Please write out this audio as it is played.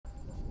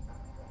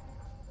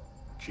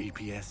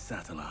GPS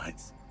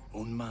satellites,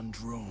 unmanned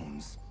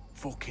drones,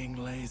 fucking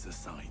laser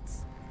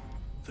sights.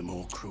 The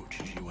more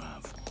crutches you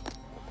have,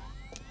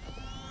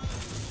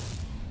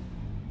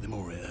 the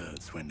more it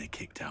hurts when they're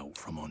kicked out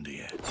from under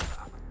you.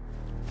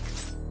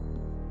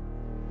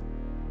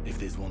 If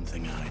there's one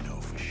thing I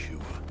know for sure,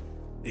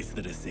 it's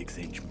that a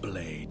 6-inch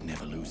blade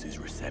never loses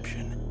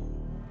reception.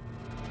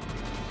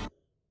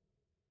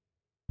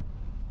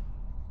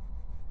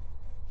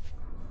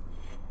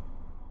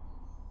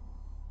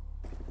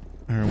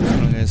 Alright, what's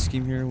going on guys,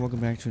 Scheme here, welcome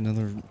back to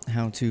another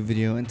how-to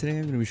video, and today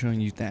I'm going to be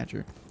showing you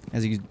Thatcher,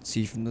 as you can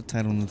see from the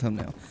title and the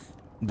thumbnail.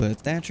 But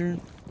Thatcher,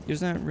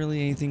 there's not really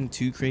anything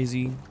too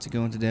crazy to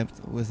go into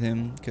depth with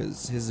him,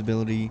 because his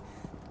ability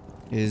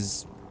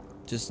is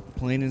just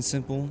plain and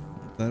simple,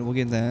 but we'll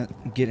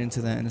get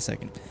into that in a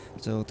second.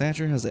 So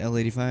Thatcher has the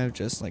L85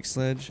 just like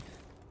Sledge,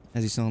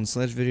 as you saw in the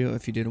Sledge video.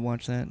 If you did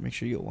watch that, make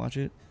sure you go watch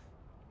it,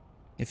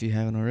 if you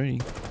haven't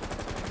already.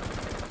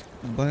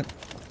 But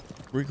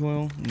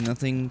recoil,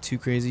 nothing too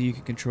crazy, you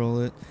can control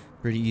it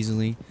pretty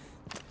easily.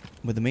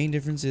 But the main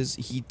difference is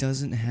he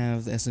doesn't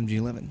have the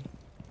SMG-11.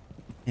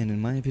 And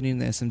in my opinion,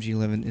 the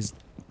SMG-11 is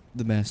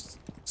the best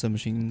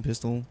submachine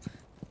pistol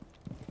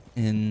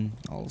in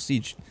all of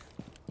Siege.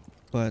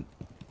 But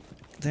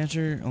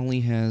Thatcher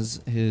only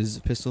has his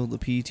pistol, the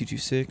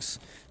P226,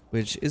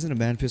 which isn't a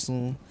bad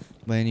pistol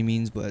by any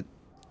means, but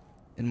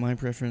in my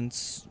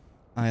preference,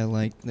 I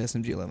like the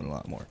SMG-11 a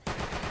lot more.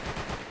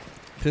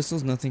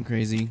 Pistol's nothing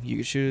crazy. You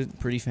can shoot it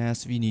pretty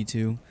fast if you need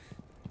to.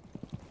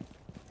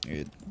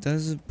 It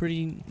does a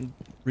pretty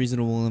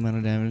reasonable amount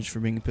of damage for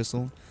being a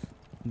pistol,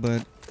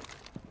 but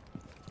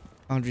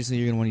obviously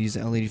you're going to want to use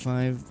the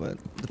L85, but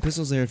the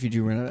pistol's there if you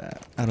do run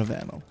out of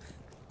ammo.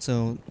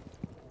 So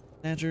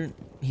Thatcher,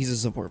 he's a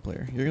support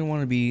player. You're going to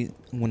want to be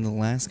one of the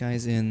last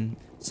guys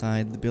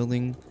inside the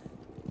building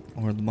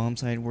or the bomb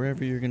site,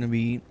 wherever you're going to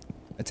be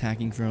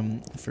attacking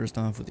from first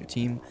off with your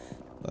team.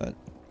 But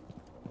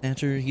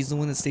Thatcher, he's the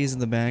one that stays in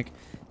the back,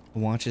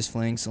 watches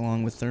flanks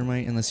along with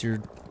Thermite, unless you're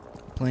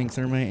playing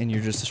Thermite and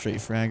you're just a straight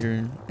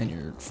fragger and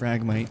you're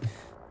Fragmite.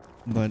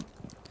 But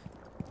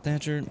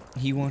Thatcher,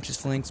 he watches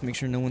flanks, make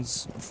sure no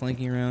one's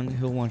flanking around.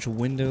 He'll watch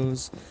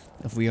windows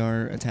if we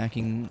are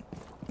attacking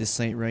this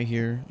site right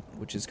here,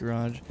 which is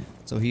garage.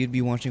 So he'd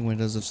be watching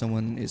windows if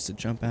someone is to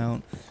jump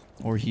out,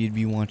 or he'd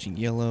be watching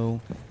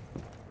yellow.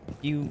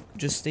 He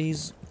just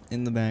stays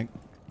in the back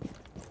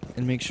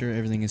and make sure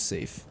everything is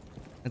safe.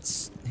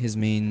 That's his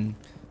main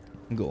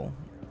goal,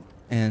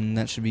 and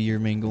that should be your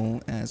main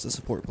goal as a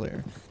support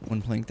player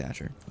when playing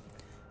Thatcher.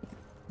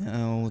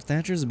 Now, with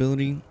Thatcher's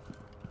ability,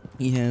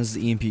 he has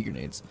the EMP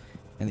grenades,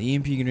 and the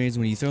EMP grenades,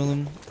 when you throw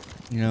them,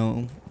 you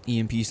know,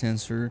 EMP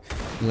stands for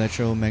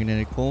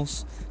electromagnetic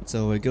pulse,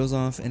 so it goes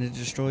off and it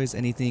destroys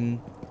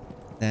anything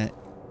that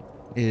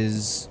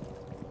is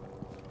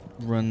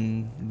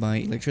run by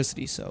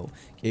electricity. So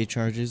K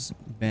charges,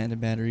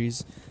 bandit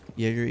batteries,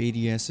 Jaeger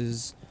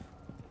ADSs,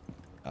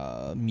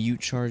 mute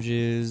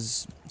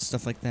charges,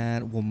 stuff like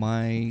that. Well,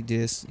 my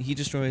disc, he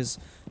destroys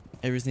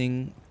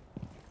everything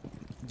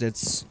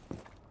that's,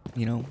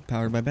 you know,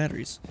 powered by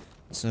batteries.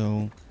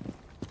 So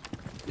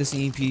this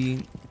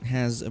EMP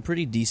has a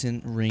pretty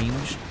decent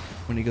range.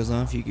 When it goes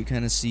off, you could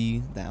kind of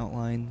see the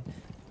outline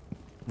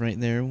right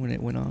there when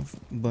it went off,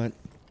 but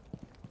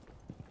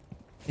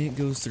it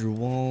goes through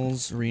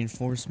walls,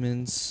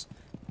 reinforcements,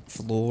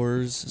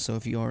 floors. So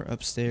if you are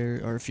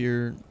upstairs, or if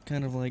you're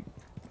kind of like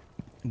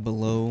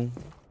below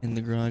in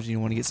the garage, you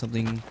want to get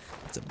something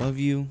that's above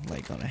you,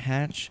 like on a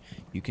hatch,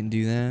 you can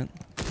do that.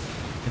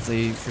 If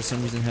they for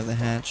some reason have the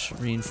hatch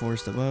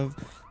reinforced above,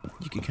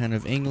 you can kind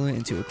of angle it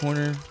into a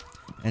corner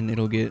and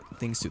it'll get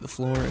things to the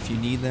floor if you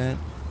need that.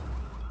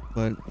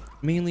 But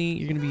mainly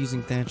you're going to be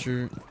using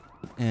Thatcher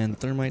and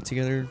Thermite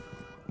together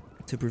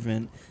to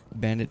prevent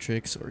bandit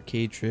tricks or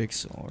K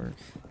tricks or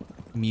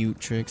mute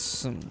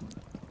tricks.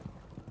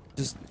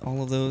 Just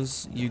all of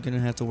those, you're going to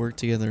have to work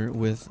together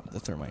with the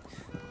Thermite.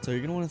 So you're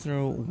going to want to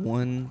throw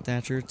one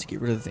Thatcher to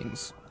get rid of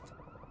things.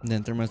 And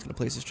then Thermite's going to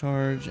place his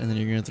charge, and then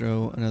you're going to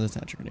throw another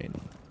Thatcher grenade.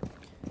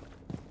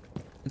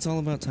 It's all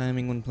about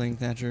timing when playing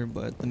Thatcher,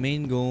 but the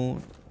main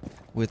goal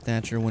with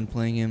Thatcher when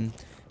playing him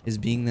is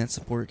being that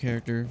support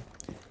character,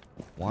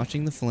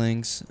 watching the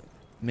flanks,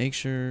 make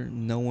sure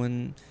no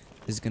one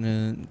is going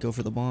to go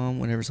for the bomb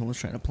whenever someone's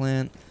trying to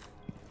plant.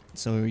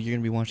 So you're going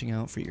to be watching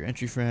out for your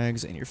entry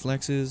frags and your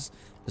flexes.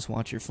 Just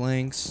watch your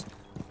flanks.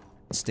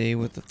 Stay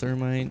with the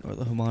Thermite or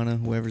the Humana,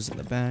 whoever's in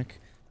the back.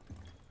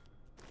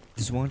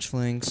 Just watch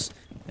flanks,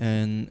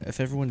 and if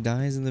everyone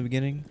dies in the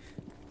beginning,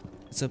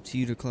 it's up to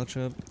you to clutch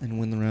up and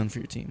win the round for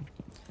your team.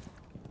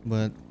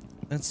 But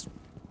that's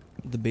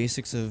the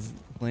basics of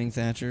playing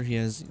Thatcher. He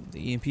has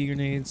the EMP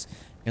grenades,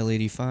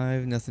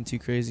 L85, nothing too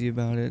crazy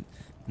about it.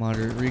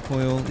 Moderate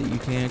recoil that you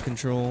can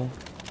control.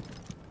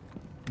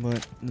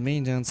 But the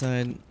main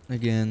downside,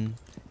 again,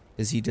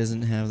 is he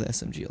doesn't have the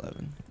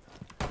SMG-11.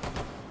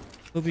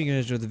 Hope you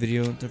guys enjoyed the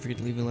video. Don't forget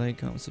to leave a like,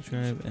 comment,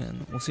 subscribe,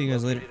 and we'll see you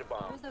guys later.